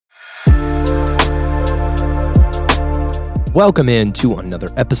Welcome in to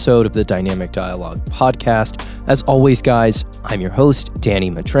another episode of the Dynamic Dialogue podcast. As always, guys, I'm your host, Danny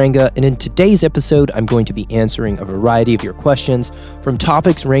Matranga, and in today's episode, I'm going to be answering a variety of your questions from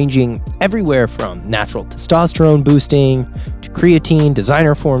topics ranging everywhere from natural testosterone boosting to creatine,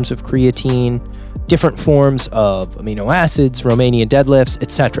 designer forms of creatine, different forms of amino acids, Romanian deadlifts,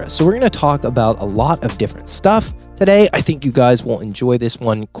 etc. So we're going to talk about a lot of different stuff today. I think you guys will enjoy this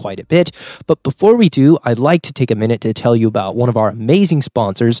one quite a bit. But before we do, I'd like to take a minute to tell you about one of our amazing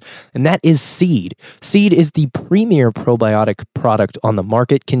sponsors, and that is Seed. Seed is the premier probiotic product on the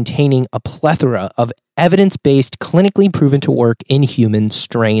market, containing a plethora of evidence-based, clinically proven to work in human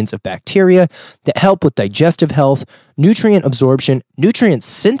strains of bacteria that help with digestive health, nutrient absorption, nutrient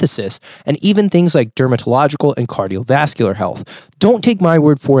synthesis, and even things like dermatological and cardiovascular health. Don't take my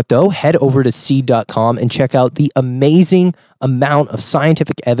word for it, though. Head over to seed.com and check out the amazing amount of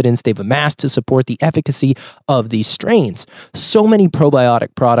scientific evidence they've amassed to support the efficacy of these strains. So many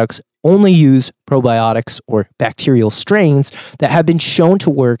probiotic products only use probiotics or bacterial strains that have been shown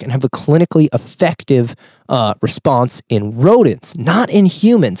to work and have a clinically effective response in rodents, not in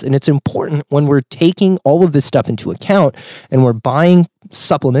humans. And it's important when we're taking all of this stuff into account and we're buying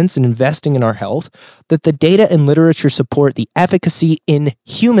supplements and investing in our health, that the data and literature support the efficacy in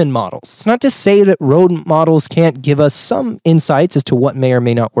human models. It's not to say that rodent models can't give us some insights as to what may or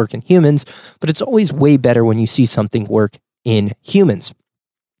may not work in humans, but it's always way better when you see something work in humans.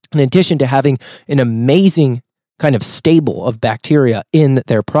 In addition to having an amazing kind of stable of bacteria in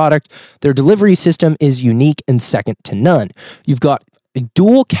their product, their delivery system is unique and second to none. You've got a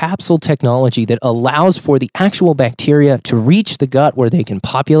dual capsule technology that allows for the actual bacteria to reach the gut where they can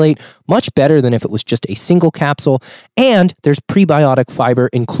populate much better than if it was just a single capsule. And there's prebiotic fiber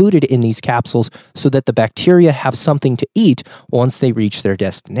included in these capsules so that the bacteria have something to eat once they reach their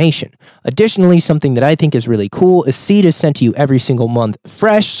destination. Additionally, something that I think is really cool is Seed is sent to you every single month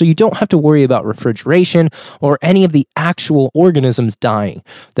fresh, so you don't have to worry about refrigeration or any of the actual organisms dying.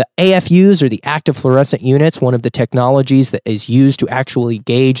 The AFUs, or the active fluorescent units, one of the technologies that is used to actually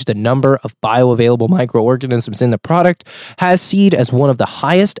gauge the number of bioavailable microorganisms in the product, has Seed as one of the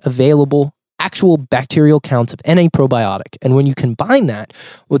highest available actual bacterial counts of any probiotic. And when you combine that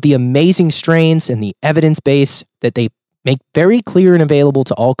with the amazing strains and the evidence base that they make very clear and available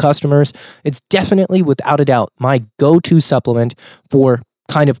to all customers, it's definitely, without a doubt, my go-to supplement for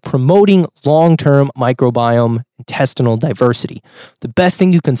kind of promoting long-term microbiome intestinal diversity. The best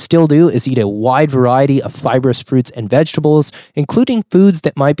thing you can still do is eat a wide variety of fibrous fruits and vegetables, including foods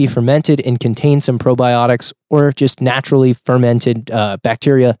that might be fermented and contain some probiotics or just naturally fermented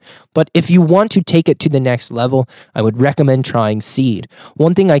bacteria. But if you want to take it to the next level, I would recommend trying Seed.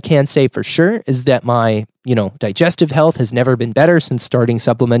 One thing I can say for sure is that my, digestive health has never been better since starting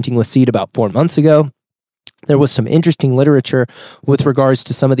supplementing with Seed about 4 months ago. There was some interesting literature with regards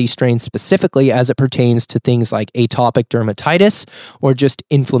to some of these strains specifically as it pertains to things like atopic dermatitis or just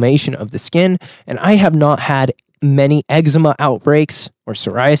inflammation of the skin. And I have not had many eczema outbreaks or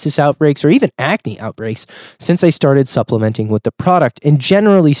psoriasis outbreaks or even acne outbreaks since I started supplementing with the product. And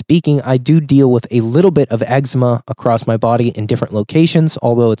generally speaking, I do deal with a little bit of eczema across my body in different locations,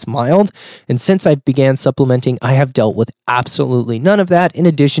 although it's mild. And since I began supplementing, I have dealt with absolutely none of that, in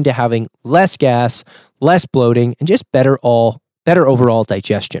addition to having less gas, less bloating, and just better overall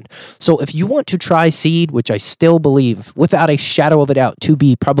digestion. So if you want to try Seed, which I still believe, without a shadow of a doubt, to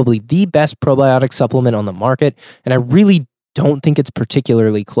be probably the best probiotic supplement on the market, and I really don't think it's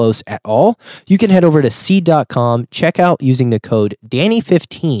particularly close at all, you can head over to seed.com, check out using the code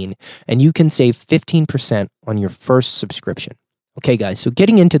Danny15, and you can save 15% on your first subscription. Okay, guys, so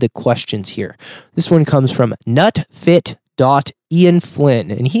getting into the questions here. This one comes from Ian Flynn,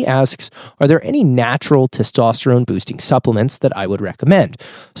 and he asks, are there any natural testosterone boosting supplements that I would recommend?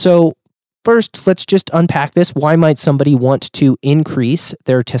 So first, let's just unpack this. Why might somebody want to increase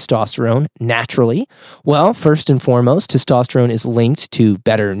their testosterone naturally? Well, first and foremost, testosterone is linked to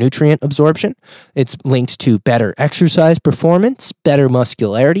better nutrient absorption. It's linked to better exercise performance, better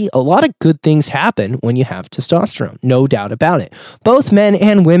muscularity. A lot of good things happen when you have testosterone, no doubt about it. Both men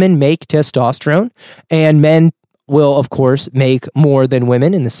and women make testosterone, and men will, of course, make more than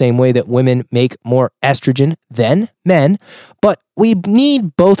women in the same way that women make more estrogen than men. But we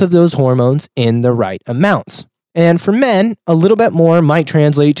need both of those hormones in the right amounts. And for men, a little bit more might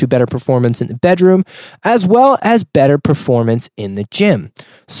translate to better performance in the bedroom, as well as better performance in the gym.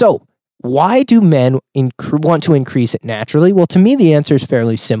 So why do men want to increase it naturally? Well, to me, the answer is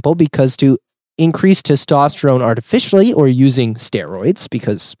fairly simple, because to increase testosterone artificially or using steroids,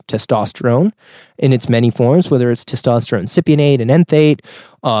 because testosterone in its many forms, whether it's testosterone cypionate and enthate,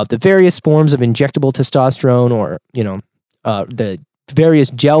 the various forms of injectable testosterone or, the various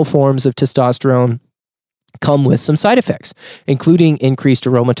gel forms of testosterone come with some side effects, including increased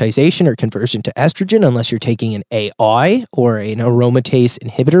aromatization or conversion to estrogen unless you're taking an AI or an aromatase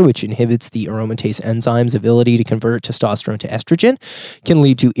inhibitor, which inhibits the aromatase enzyme's ability to convert testosterone to estrogen, can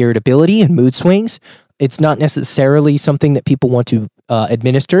lead to irritability and mood swings. It's not necessarily something that people want to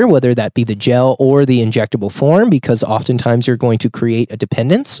administer, whether that be the gel or the injectable form, because oftentimes you're going to create a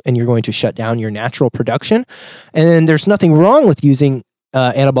dependence and you're going to shut down your natural production. And there's nothing wrong with using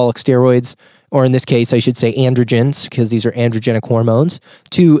anabolic steroids, or in this case, I should say androgens, because these are androgenic hormones,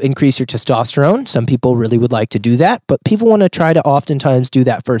 to increase your testosterone. Some people really would like to do that, but people want to try to oftentimes do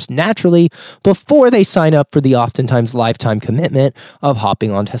that first naturally before they sign up for the oftentimes lifetime commitment of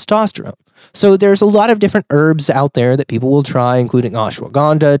hopping on testosterone. So there's a lot of different herbs out there that people will try, including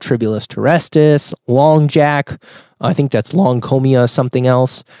ashwagandha, tribulus terrestris, long jack, I think that's longomia, something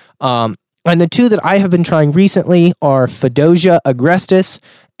else. And the two that I have been trying recently are Fedosia agrestis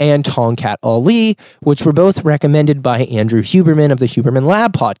and Tongkat Ali, which were both recommended by Andrew Huberman of the Huberman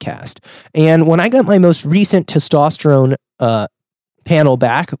Lab podcast. And when I got my most recent testosterone panel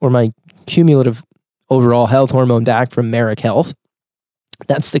back, or my cumulative overall health hormone back from Merrick Health,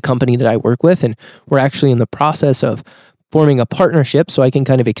 that's the company that I work with, and we're actually in the process of forming a partnership so I can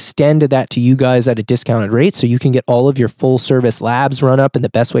kind of extend that to you guys at a discounted rate so you can get all of your full service labs run up in the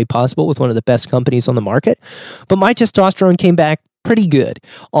best way possible with one of the best companies on the market. But my testosterone came back pretty good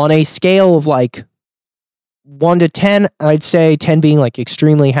on a scale of like 1 to 10, I'd say 10 being like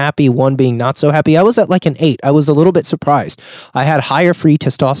extremely happy, 1 being not so happy. I was at like an 8. I was a little bit surprised. I had higher free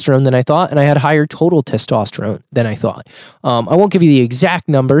testosterone than I thought, and I had higher total testosterone than I thought. I won't give you the exact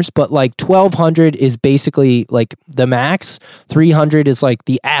numbers, but like 1200 is basically like the max. 300 is like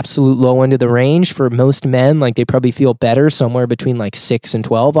the absolute low end of the range for most men. Like they probably feel better somewhere between like 6 and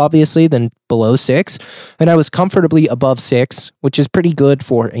 12, obviously, than below 6. And I was comfortably above 6, which is pretty good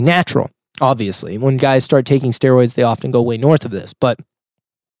for a natural. Obviously, when guys start taking steroids, they often go way north of this, but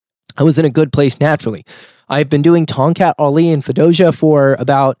I was in a good place naturally. I've been doing Tongkat Ali and Fedosia for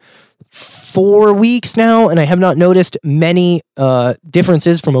about 4 weeks now, and I have not noticed many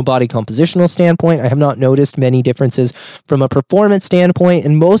differences from a body compositional standpoint. I have not noticed many differences from a performance standpoint,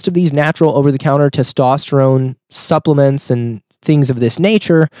 and most of these natural over-the-counter testosterone supplements and things of this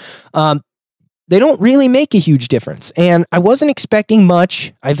nature, they don't really make a huge difference. And I wasn't expecting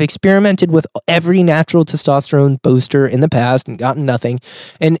much. I've experimented with every natural testosterone booster in the past and gotten nothing.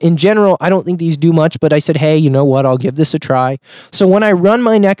 And in general, I don't think these do much, but I said, hey, you know what? I'll give this a try. So when I run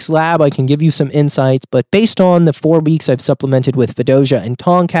my next lab, I can give you some insights. But based on the 4 weeks I've supplemented with Fedosia and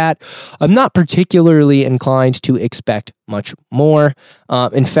Tongkat, I'm not particularly inclined to expect much more.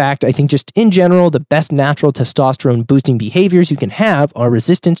 In fact, I think just in general, the best natural testosterone boosting behaviors you can have are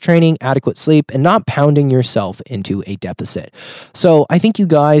resistance training, adequate sleep, and not pounding yourself into a deficit. So I think you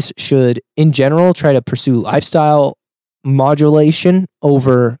guys should, in general, try to pursue lifestyle modulation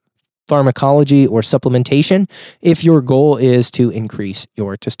over pharmacology or supplementation if your goal is to increase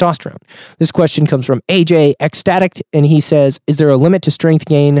your testosterone. This question comes from AJ Ecstatic, and he says, is there a limit to strength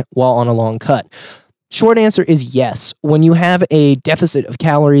gain while on a long cut? Short answer is yes. When you have a deficit of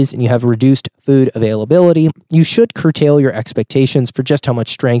calories and you have reduced food availability, you should curtail your expectations for just how much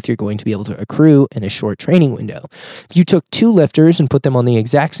strength you're going to be able to accrue in a short training window. If you took 2 lifters and put them on the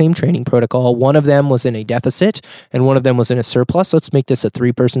exact same training protocol, one of them was in a deficit and one of them was in a surplus, let's make this a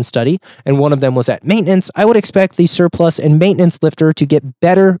 3-person study, and one of them was at maintenance, I would expect the surplus and maintenance lifter to get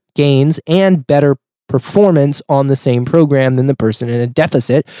better gains and better performance on the same program than the person in a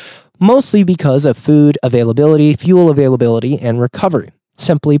deficit, mostly because of food availability, fuel availability, and recovery.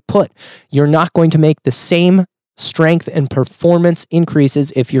 Simply put, you're not going to make the same strength and performance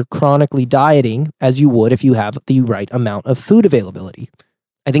increases if you're chronically dieting as you would if you have the right amount of food availability.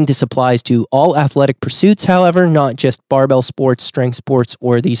 I think this applies to all athletic pursuits, however, not just barbell sports, strength sports,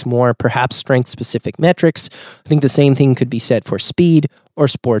 or these more perhaps strength-specific metrics. I think the same thing could be said for speed or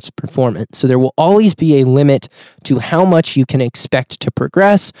sports performance. So there will always be a limit to how much you can expect to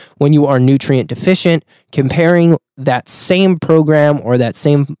progress when you are nutrient deficient. Comparing that same program or that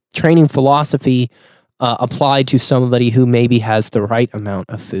same training philosophy applied to somebody who maybe has the right amount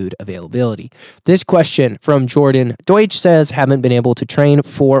of food availability. This question from Jordan Deutsch says, haven't been able to train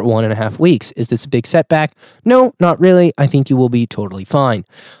for 1.5 weeks. Is this a big setback? No, not really. I think you will be totally fine.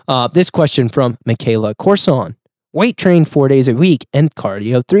 This question from Michaela Corson. Weight train 4 days a week and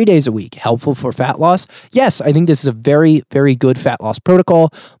cardio 3 days a week. Helpful for fat loss? Yes, I think this is a very, very good fat loss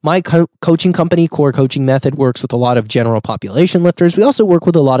protocol. My coaching company, Core Coaching Method, works with a lot of general population lifters. We also work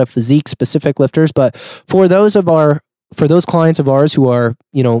with a lot of physique-specific lifters, but for those of our for those clients of ours who are,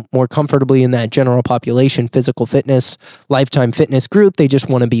 more comfortably in that general population, physical fitness, lifetime fitness group, they just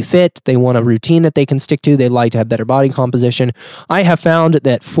want to be fit. They want a routine that they can stick to. They like to have better body composition. I have found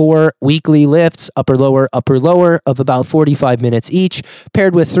that 4 weekly lifts, upper, lower, of about 45 minutes each,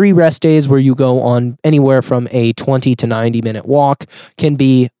 paired with 3 rest days where you go on anywhere from a 20 to 90 minute walk, can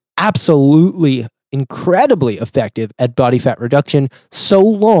be absolutely incredibly effective at body fat reduction, so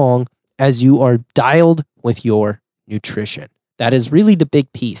long as you are dialed with your nutrition. That is really the big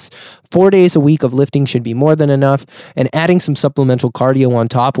piece. 4 days a week of lifting should be more than enough, and adding some supplemental cardio on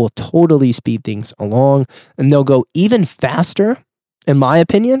top will totally speed things along, and they'll go even faster, in my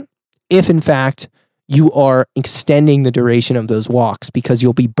opinion, if in fact you are extending the duration of those walks, because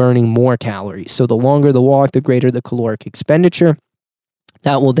you'll be burning more calories. So the longer the walk, the greater the caloric expenditure.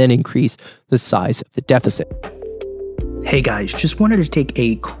 That will then increase the size of the deficit. Hey guys, just wanted to take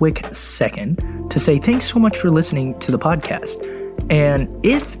a quick second to say thanks so much for listening to the podcast. And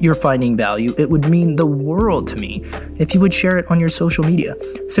if you're finding value, it would mean the world to me if you would share it on your social media.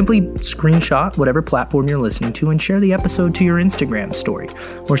 Simply screenshot whatever platform you're listening to and share the episode to your Instagram story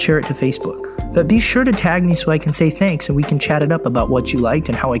or share it to Facebook. But be sure to tag me so I can say thanks and we can chat it up about what you liked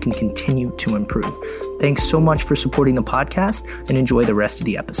and how I can continue to improve. Thanks so much for supporting the podcast and enjoy the rest of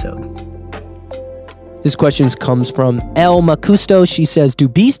the episode. This question comes from El Macusto. She says, do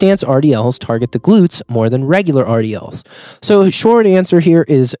B-stance RDLs target the glutes more than regular RDLs? So short answer here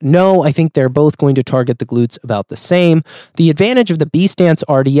is no. I think they're both going to target the glutes about the same. The advantage of the B-stance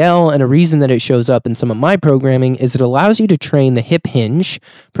RDL, and a reason that it shows up in some of my programming, is it allows you to train the hip hinge,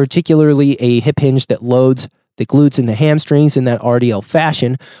 particularly a hip hinge that loads the glutes and the hamstrings in that RDL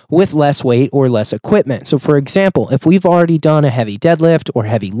fashion with less weight or less equipment. So for example, if we've already done a heavy deadlift or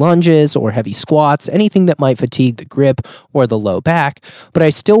heavy lunges or heavy squats, anything that might fatigue the grip or the low back, but I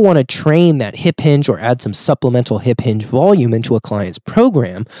still want to train that hip hinge or add some supplemental hip hinge volume into a client's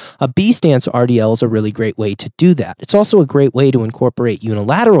program, a B-stance RDL is a really great way to do that. It's also a great way to incorporate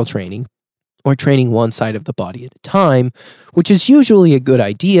unilateral training, or training one side of the body at a time, which is usually a good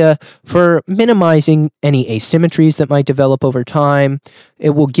idea for minimizing any asymmetries that might develop over time.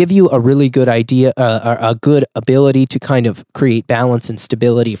 It will give you a really good idea, a good ability to kind of create balance and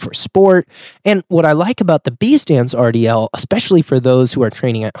stability for sport. And what I like about the B-stance RDL, especially for those who are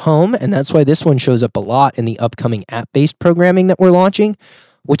training at home, and that's why this one shows up a lot in the upcoming app-based programming that we're launching,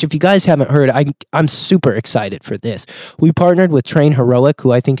 which if you guys haven't heard, I'm super excited for this. We partnered with Train Heroic,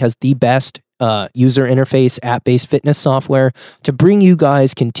 who I think has the best user interface app-based fitness software, to bring you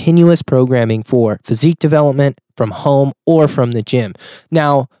guys continuous programming for physique development from home or from the gym.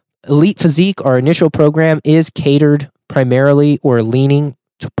 Now, Elite Physique, our initial program, is catered primarily or leaning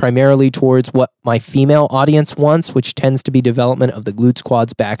primarily towards what my female audience wants, which tends to be development of the glutes,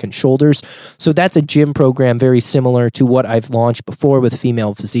 quads, back, and shoulders. So that's a gym program very similar to what I've launched before with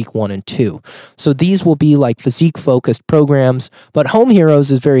Female Physique 1 and 2. So these will be like physique-focused programs, but Home Heroes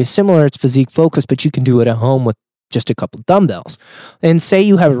is very similar. It's physique-focused, but you can do it at home with just a couple dumbbells. And say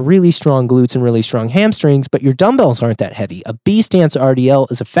you have really strong glutes and really strong hamstrings, but your dumbbells aren't that heavy. A B-stance RDL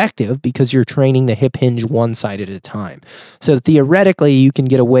is effective because you're training the hip hinge one side at a time. So theoretically, you can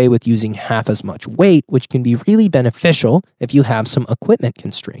get away with using half as much weight, which can be really beneficial if you have some equipment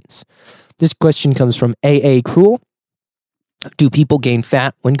constraints. This question comes from AA Cruel. Do people gain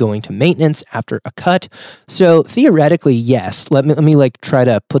fat when going to maintenance after a cut? So theoretically, yes. Let me try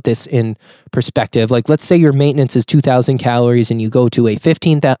to put this in perspective. Like, let's say your maintenance is 2,000 calories and you go to a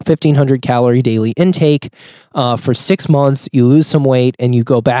 1,500 calorie daily intake for 6 months, you lose some weight and you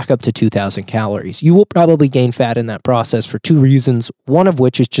go back up to 2,000 calories. You will probably gain fat in that process for 2 reasons. One of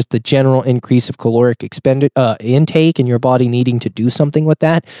which is just the general increase of caloric intake and your body needing to do something with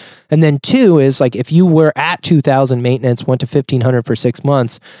that. And then 2 is like if you were at 2,000 maintenance, went to 1,500 for 6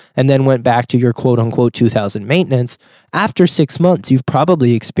 months, and then went back to your quote unquote 2,000 maintenance, after 6 months, you've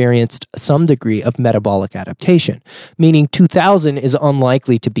probably experienced some degree of metabolic adaptation, meaning 2,000 is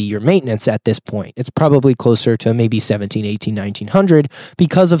unlikely to be your maintenance at this point. It's probably closer to maybe 1,700, 1,800, 1,900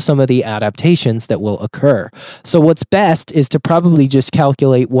 because of some of the adaptations that will occur. So what's best is to probably just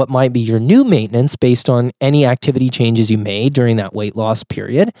calculate what might be your new maintenance based on any activity changes you made during that weight loss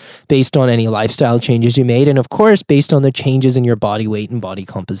period, based on any lifestyle changes you made, and of course, based on the changes in your body weight and body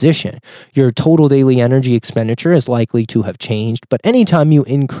composition. Your total daily energy expenditure is likely to have changed, but anytime you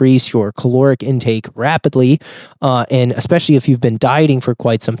increase your caloric intake rapidly, and especially if you've been dieting for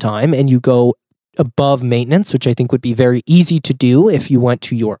quite some time and you go above maintenance, which I think would be very easy to do if you went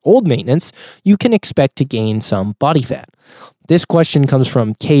to your old maintenance, you can expect to gain some body fat. This question comes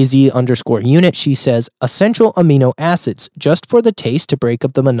from KZ_unit. She says, essential amino acids just for the taste to break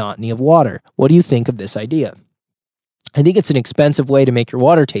up the monotony of water. What do you think of this idea? I think it's an expensive way to make your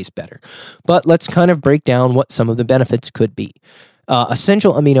water taste better. But let's kind of break down what some of the benefits could be.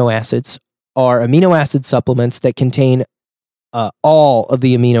 Essential amino acids are amino acid supplements that contain all of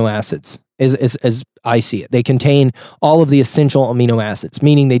the amino acids, as I see it. They contain all of the essential amino acids,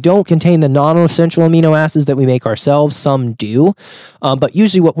 meaning they don't contain the non-essential amino acids that we make ourselves. Some do. But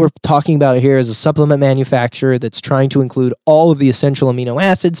usually what we're talking about here is a supplement manufacturer that's trying to include all of the essential amino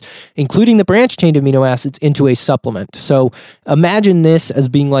acids, including the branched-chain amino acids, into a supplement. So imagine this as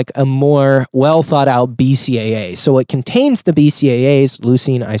being like a more well-thought-out BCAA. So it contains the BCAAs,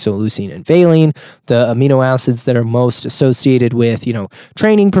 leucine, isoleucine, and valine, the amino acids that are most associated with,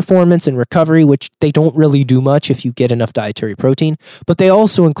 training performance and recovery, which they don't really do much if you get enough dietary protein, but they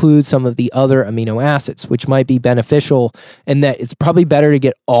also include some of the other amino acids, which might be beneficial in that it's probably better to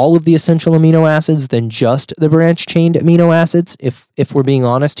get all of the essential amino acids than just the branched-chain amino acids, if we're being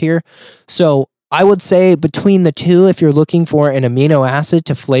honest here. So I would say between the two, if you're looking for an amino acid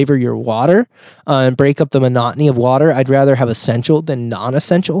to flavor your water and break up the monotony of water, I'd rather have essential than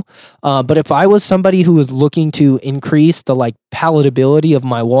non-essential. But if I was somebody who was looking to increase the palatability of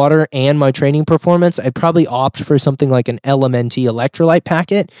my water and my training performance, I'd probably opt for something like an LMNT electrolyte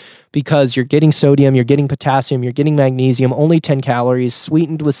packet, because you're getting sodium, you're getting potassium, you're getting magnesium, only 10 calories,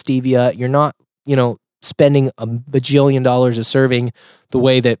 sweetened with stevia. You're not, spending a bajillion dollars a serving the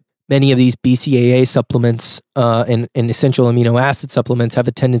way that many of these BCAA supplements and essential amino acid supplements have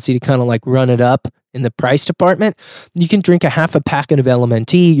a tendency to kind of run it up in the price department. You can drink a half a packet of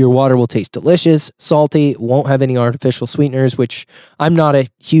LMNT. Your water will taste delicious, salty, won't have any artificial sweeteners, which I'm not a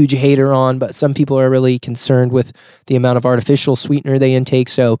huge hater on, but some people are really concerned with the amount of artificial sweetener they intake.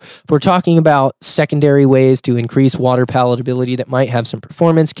 So if we're talking about secondary ways to increase water palatability that might have some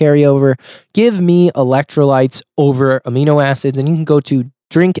performance carryover, give me electrolytes over amino acids, and you can go to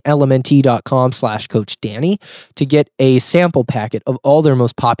drinklmnt.com/Coach Danny to get a sample packet of all their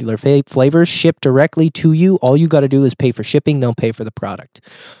most popular flavors shipped directly to you. All you got to do is pay for shipping. They'll pay for the product.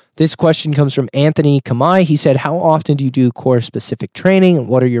 This question comes from Anthony Kamai. He said, how often do you do core-specific training, and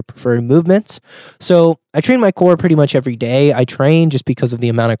what are your preferred movements? So I train my core pretty much every day. I train just because of the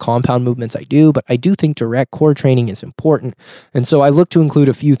amount of compound movements I do, but I do think direct core training is important. And so I look to include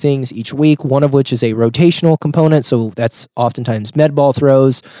a few things each week, one of which is a rotational component. So that's oftentimes med ball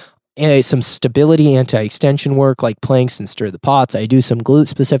throws, some stability anti-extension work like planks and stir the pots. I do some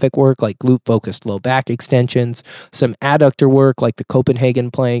glute-specific work like glute-focused low back extensions, some adductor work like the Copenhagen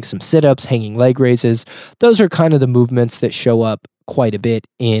plank, some sit-ups, hanging leg raises. Those are kind of the movements that show up quite a bit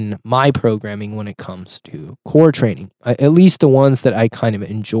in my programming when it comes to core training, at least the ones that I kind of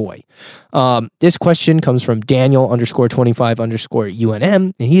enjoy. This question comes from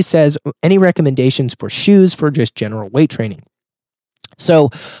Daniel_25_UNM, and he says, any recommendations for shoes for just general weight training? So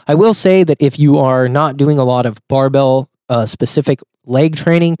I will say that if you are not doing a lot of barbell specific leg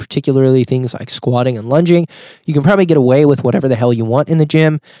training, particularly things like squatting and lunging, you can probably get away with whatever the hell you want in the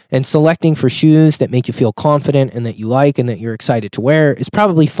gym, and selecting for shoes that make you feel confident and that you like and that you're excited to wear is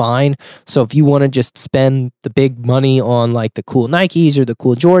probably fine. So if you want to just spend the big money on the cool Nikes or the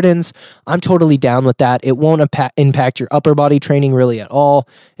cool Jordans, I'm totally down with that. It won't impact your upper body training really at all.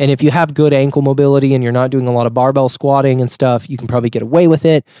 And if you have good ankle mobility and you're not doing a lot of barbell squatting and stuff, you can probably get away with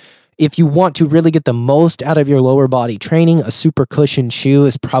it. If you want to really get the most out of your lower body training, a super cushioned shoe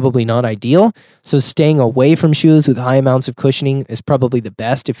is probably not ideal. So staying away from shoes with high amounts of cushioning is probably the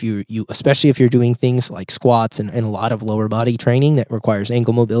best if you especially if you're doing things like squats and a lot of lower body training that requires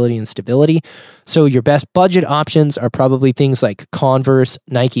ankle mobility and stability. So your best budget options are probably things like Converse,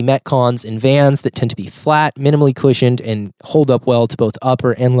 Nike Metcons, and Vans that tend to be flat, minimally cushioned, and hold up well to both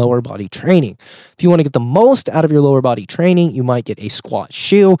upper and lower body training. If you want to get the most out of your lower body training, you might get a squat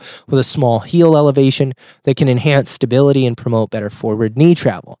shoe with a small heel elevation that can enhance stability and promote better forward knee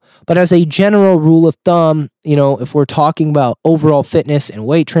travel. But as a general rule of thumb, if we're talking about overall fitness and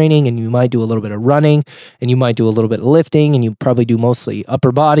weight training, and you might do a little bit of running, and you might do a little bit of lifting, and you probably do mostly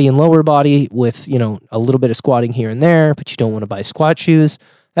upper body and lower body with, a little bit of squatting here and there, but you don't want to buy squat shoes,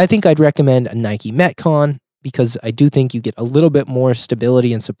 I think I'd recommend a Nike Metcon, because I do think you get a little bit more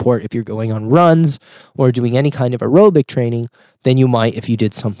stability and support if you're going on runs or doing any kind of aerobic training than you might if you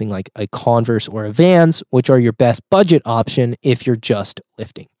did something like a Converse or a Vans, which are your best budget option if you're just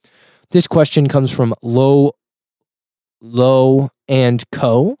lifting. This question comes from Low and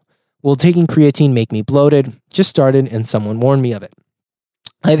Co. Will taking creatine make me bloated? Just started and someone warned me of it.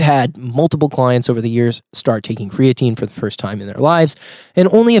 I've had multiple clients over the years start taking creatine for the first time in their lives, and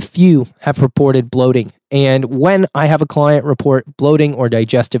only a few have reported bloating. And when I have a client report bloating or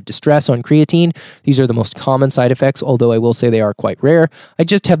digestive distress on creatine, these are the most common side effects, although I will say they are quite rare. I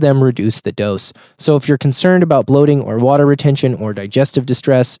just have them reduce the dose. So if you're concerned about bloating or water retention or digestive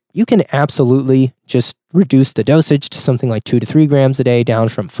distress, you can absolutely just reduce the dosage to something like 2 to 3 grams a day, down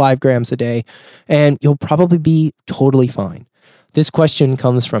from 5 grams a day, and you'll probably be totally fine. This question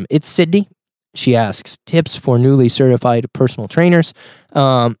comes from It's Sydney. She asks tips for newly certified personal trainers.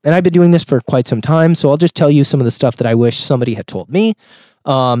 And I've been doing this for quite some time, so I'll just tell you some of the stuff that I wish somebody had told me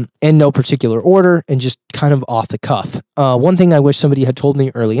in no particular order and just kind of off the cuff. One thing I wish somebody had told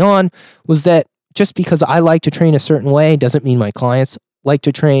me early on was that just because I like to train a certain way doesn't mean my clients like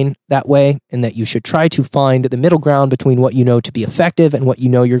to train that way, and that you should try to find the middle ground between what you know to be effective and what you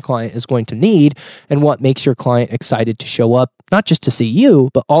know your client is going to need, and what makes your client excited to show up, not just to see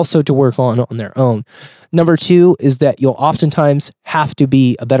you, but also to work on their own. Number 2 is that you'll oftentimes have to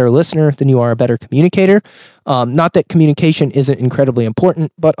be a better listener than you are a better communicator. Not that communication isn't incredibly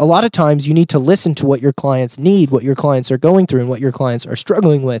important, but a lot of times you need to listen to what your clients need, what your clients are going through, and what your clients are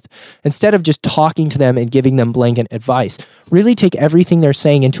struggling with, instead of just talking to them and giving them blanket advice. Really take everything they're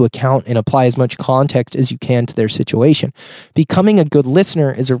saying into account and apply as much context as you can to their situation. Becoming a good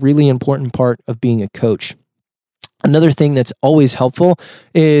listener is a really important part of being a coach. Another thing that's always helpful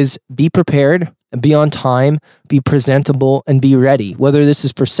is be prepared, be on time, be presentable, and be ready. Whether this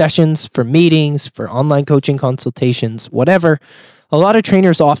is for sessions, for meetings, for online coaching consultations, whatever. A lot of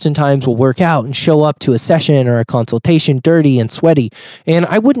trainers oftentimes will work out and show up to a session or a consultation dirty and sweaty, and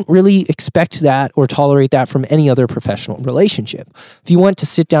I wouldn't really expect that or tolerate that from any other professional relationship. If you went to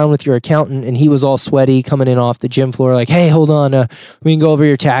sit down with your accountant and he was all sweaty coming in off the gym floor like, hey, hold on, we can go over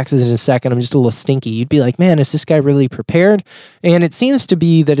your taxes in a second, I'm just a little stinky, you'd be like, man, is this guy really prepared? And it seems to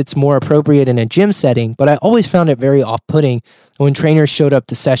be that it's more appropriate in a gym setting, but I always found it very off-putting when trainers showed up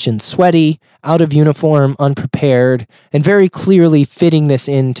to sessions sweaty, out of uniform, unprepared, and very clearly fitting this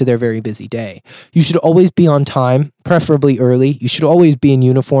into their very busy day. You should always be on time, preferably early. You should always be in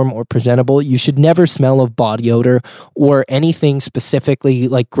uniform or presentable. You should never smell of body odor or anything specifically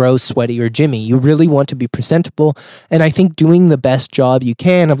like gross, sweaty, or gymmy. You really want to be presentable, and I think doing the best job you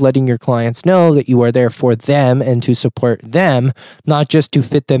can of letting your clients know that you are there for them and to support them, not just to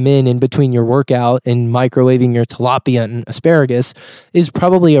fit them in between your workout and microwaving your tilapia and asparagus, is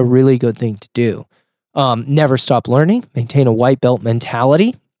probably a really good thing to do. Never stop learning. Maintain a white belt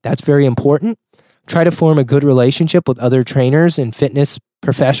mentality. That's very important. Try to form a good relationship with other trainers and fitness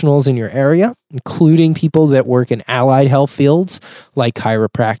professionals in your area, including people that work in allied health fields like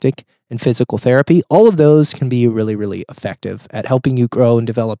chiropractic and physical therapy. All of those can be really, really effective at helping you grow and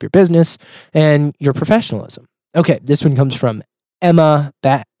develop your business and your professionalism. Okay, this one comes from Emma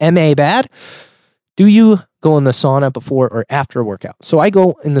Bad. Do you go in the sauna before or after a workout? So I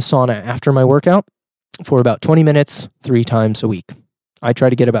go in the sauna after my workout for about 20 minutes, 3 times a week. I try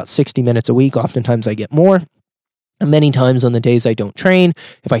to get about 60 minutes a week. Oftentimes I get more. And many times on the days I don't train,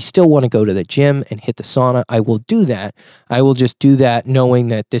 if I still want to go to the gym and hit the sauna, I will do that. I will just do that knowing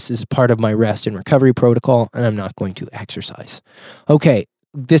that this is part of my rest and recovery protocol, and I'm not going to exercise. Okay,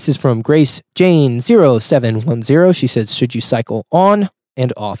 this is from Grace Jane 0710. She says, should you cycle on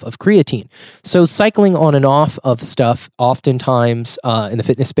and off of creatine? So cycling on and off of stuff oftentimes in the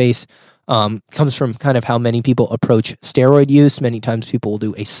fitness space comes from kind of how many people approach steroid use. Many times people will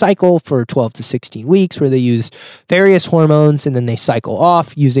do a cycle for 12 to 16 weeks where they use various hormones and then they cycle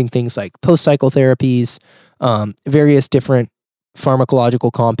off using things like post-cycle therapies, various different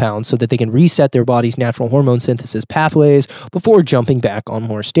pharmacological compounds so that they can reset their body's natural hormone synthesis pathways before jumping back on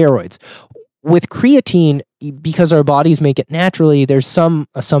more steroids. With creatine, because our bodies make it naturally, there's some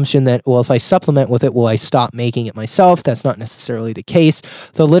assumption that, well, if I supplement with it, will I stop making it myself? That's not necessarily the case.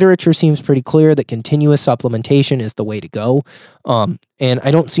 The literature seems pretty clear that continuous supplementation is the way to go. And I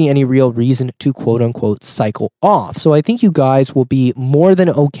don't see any real reason to quote unquote cycle off. So I think you guys will be more than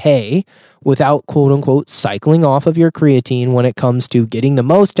okay without quote unquote cycling off of your creatine when it comes to getting the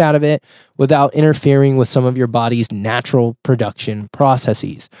most out of it without interfering with some of your body's natural production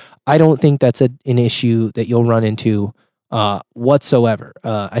processes. I don't think that's an issue that you'll run into whatsoever.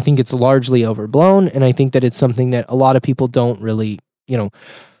 I think it's largely overblown, and I think that it's something that a lot of people don't really,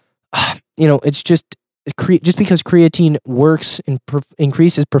 it's just because creatine works and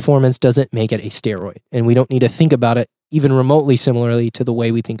increases performance doesn't make it a steroid, and we don't need to think about it even remotely similarly to the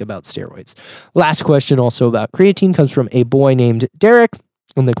way we think about steroids. Last question also about creatine comes from a boy named Derek,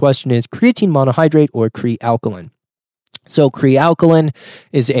 and the question is creatine monohydrate or Cre-Alkaline? So Crealkaline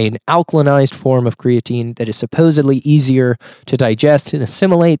is an alkalinized form of creatine that is supposedly easier to digest and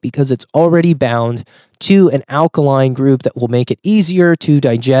assimilate because it's already bound to an alkaline group that will make it easier to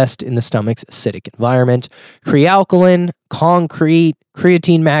digest in the stomach's acidic environment. Crealkaline, Concrete,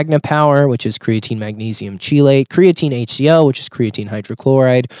 Creatine Magna Power, which is creatine magnesium chelate, Creatine HCl, which is creatine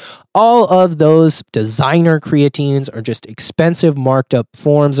hydrochloride. All of those designer creatines are just expensive marked up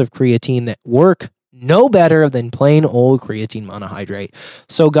forms of creatine that work no better than plain old creatine monohydrate.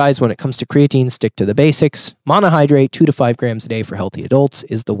 So guys, when it comes to creatine, stick to the basics. Monohydrate, 2 to 5 grams a day for healthy adults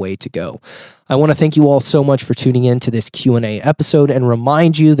is the way to go. I want to thank you all so much for tuning in to this Q&A episode and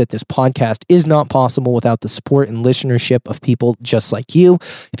remind you that this podcast is not possible without the support and listenership of people just like you.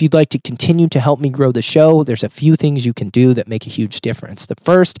 If you'd like to continue to help me grow the show, there's a few things you can do that make a huge difference. The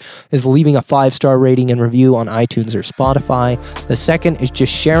first is leaving a 5-star rating and review on iTunes or Spotify. The second is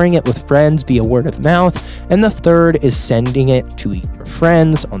just sharing it with friends via word of mouth. And the third is sending it to your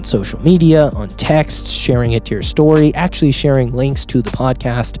friends on social media, on text, sharing it to your story, actually sharing links to the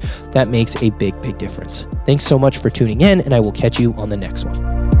podcast. That makes a big difference. Thanks so much for tuning in, and I will catch you on the next one.